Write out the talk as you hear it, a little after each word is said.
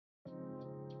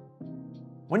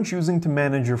When choosing to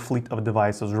manage your fleet of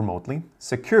devices remotely,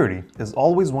 security is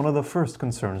always one of the first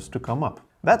concerns to come up.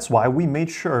 That's why we made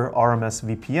sure RMS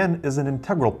VPN is an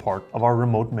integral part of our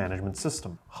remote management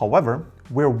system. However,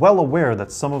 we're well aware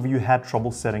that some of you had trouble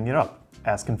setting it up,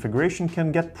 as configuration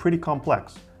can get pretty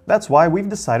complex. That's why we've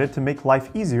decided to make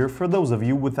life easier for those of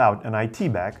you without an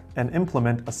IT bag and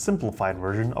implement a simplified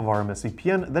version of RMS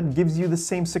VPN that gives you the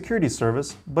same security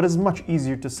service but is much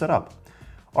easier to set up.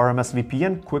 RMS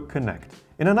VPN Quick Connect.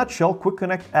 In a nutshell, Quick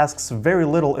Connect asks very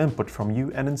little input from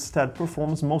you and instead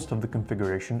performs most of the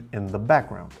configuration in the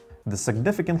background. This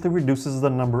significantly reduces the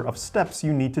number of steps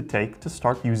you need to take to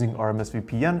start using RMS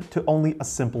VPN to only a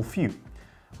simple few.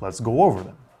 Let's go over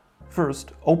them.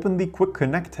 First, open the Quick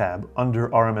Connect tab under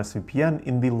RMS VPN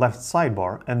in the left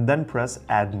sidebar and then press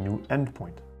Add New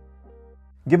Endpoint.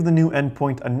 Give the new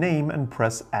endpoint a name and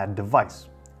press Add Device.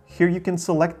 Here you can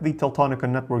select the Teltonika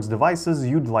Networks devices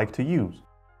you'd like to use.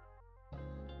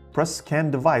 Press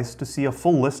Scan Device to see a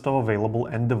full list of available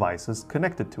end devices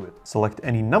connected to it. Select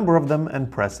any number of them and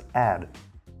press Add.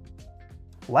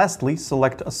 Lastly,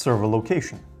 select a server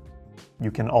location.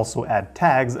 You can also add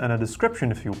tags and a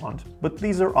description if you want, but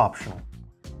these are optional.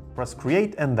 Press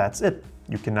Create and that's it.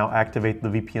 You can now activate the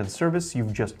VPN service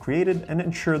you've just created and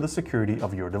ensure the security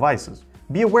of your devices.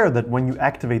 Be aware that when you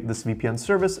activate this VPN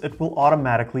service, it will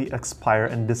automatically expire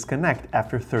and disconnect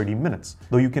after 30 minutes,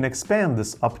 though you can expand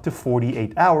this up to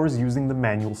 48 hours using the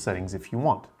manual settings if you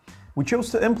want. We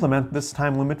chose to implement this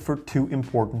time limit for two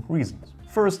important reasons.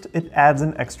 First, it adds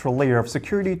an extra layer of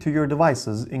security to your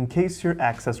devices in case your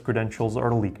access credentials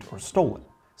are leaked or stolen.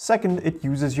 Second, it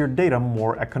uses your data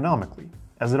more economically,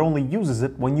 as it only uses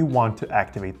it when you want to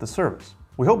activate the service.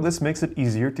 We hope this makes it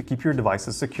easier to keep your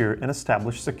devices secure and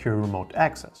establish secure remote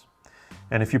access.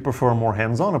 And if you prefer a more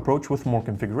hands-on approach with more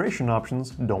configuration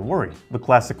options, don't worry. The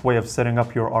classic way of setting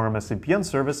up your RMS VPN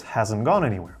service hasn't gone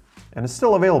anywhere, and is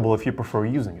still available if you prefer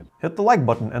using it. Hit the like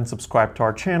button and subscribe to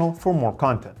our channel for more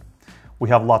content. We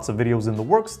have lots of videos in the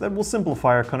works that will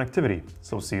simplify our connectivity,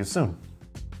 so see you soon.